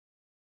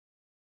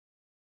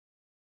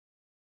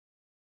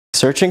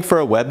Searching for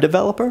a web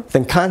developer?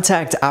 Then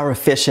contact our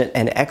efficient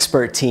and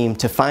expert team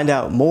to find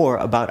out more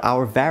about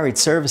our varied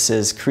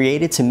services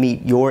created to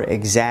meet your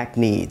exact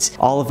needs.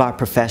 All of our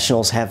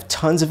professionals have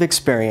tons of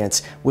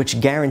experience,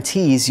 which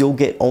guarantees you'll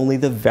get only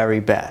the very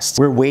best.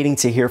 We're waiting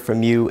to hear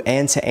from you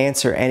and to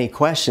answer any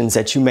questions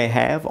that you may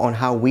have on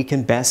how we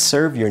can best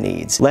serve your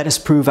needs. Let us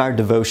prove our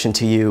devotion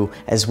to you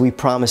as we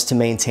promise to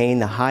maintain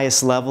the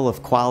highest level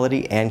of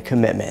quality and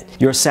commitment.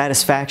 Your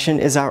satisfaction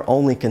is our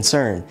only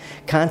concern.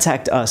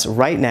 Contact us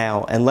right now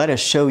and let us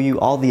show you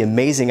all the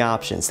amazing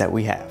options that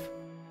we have.